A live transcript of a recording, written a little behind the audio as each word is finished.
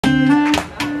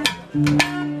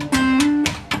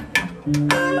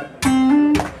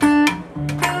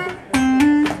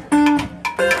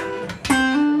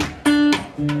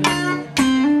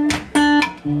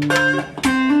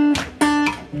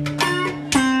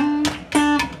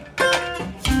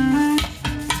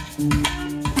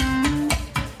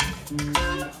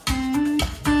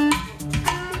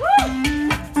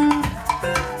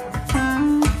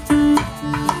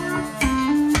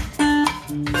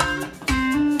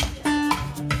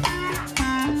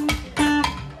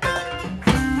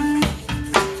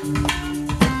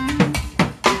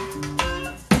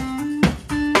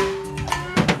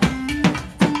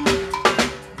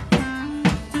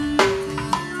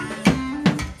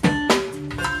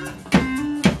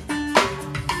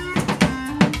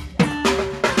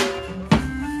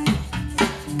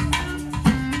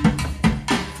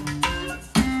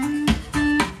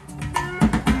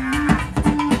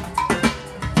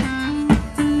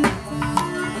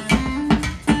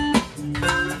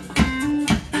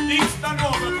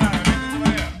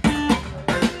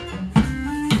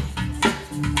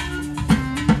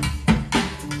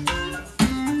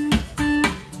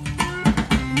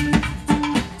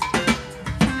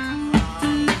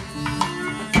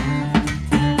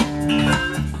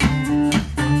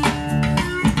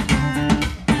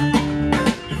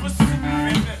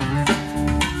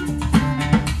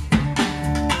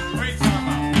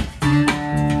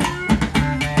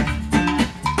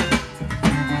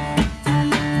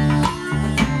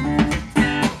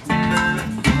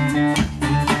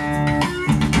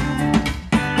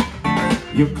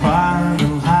You're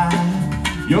climbing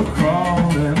high, you're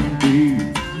crawling deep.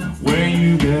 When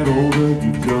you get older,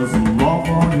 you just walk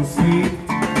on your feet.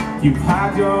 You've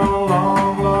had your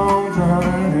long, long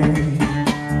journey.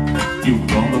 You've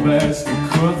done the best you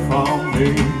could for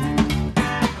me.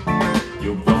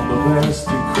 You've done the best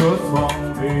you could for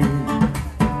me.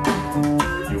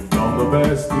 You've done the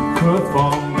best you could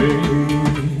for me.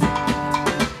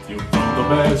 You've done the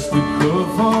best you could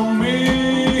for me.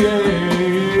 Yeah.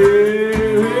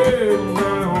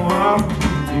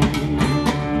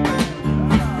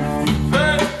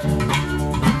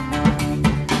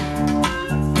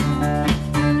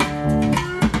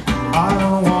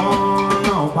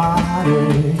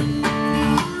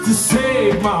 To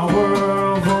save my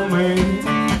world for me.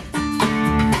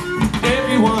 If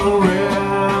you want a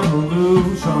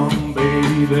revolution,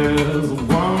 baby, there's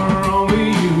one only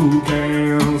you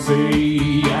can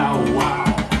see. Yeah, wow.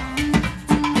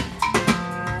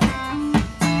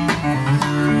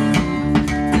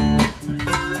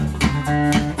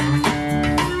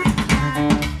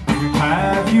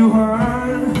 Have you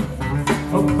heard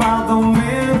about the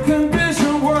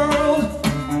man-conditioned world?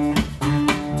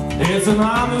 It's an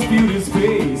undisputed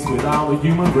space without the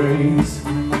human race.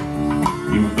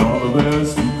 You've done the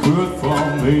best you could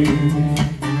for me.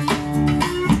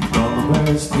 You've done the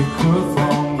best you could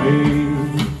for me.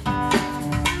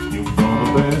 You've done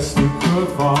the best you could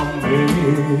for me.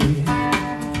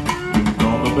 You've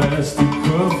done the best you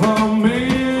could for me.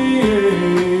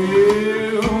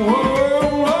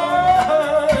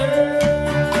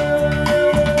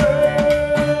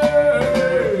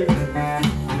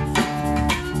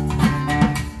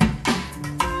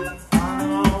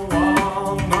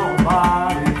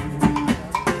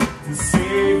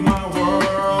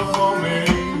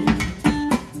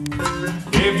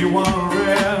 If you want a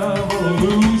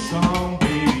revolution,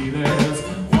 baby, there's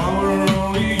one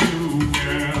only you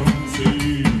can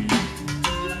see.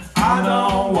 I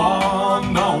don't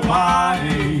want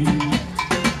nobody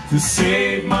to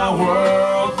save my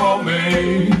world for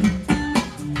me.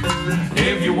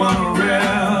 If you want a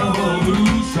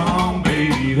revolution,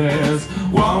 baby, there's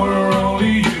one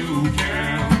only you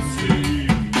can see.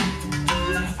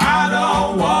 I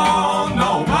don't want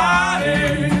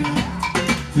nobody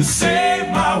to save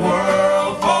my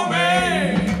world for me.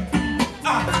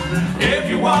 If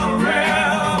you want a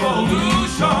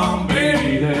revolution,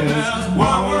 baby, there's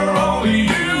one word only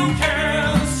you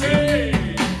can see.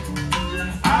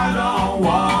 I don't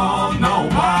want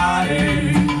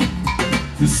nobody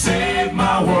to save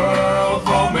my world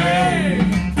for me.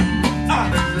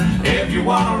 If you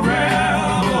want a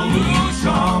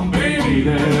revolution, baby,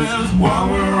 there's one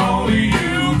word only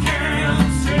you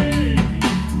can see.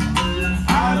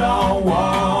 I don't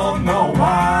want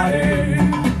nobody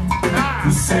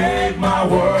to save my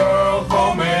world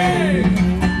for me.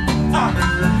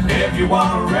 If you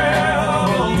want a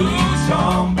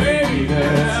revolution, baby,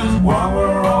 there's one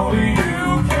word only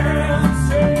you can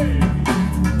say.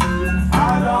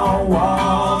 I don't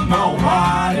want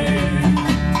nobody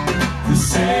to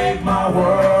save my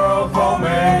world for me.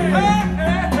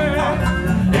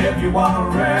 If you want a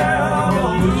revolution,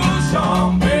 song.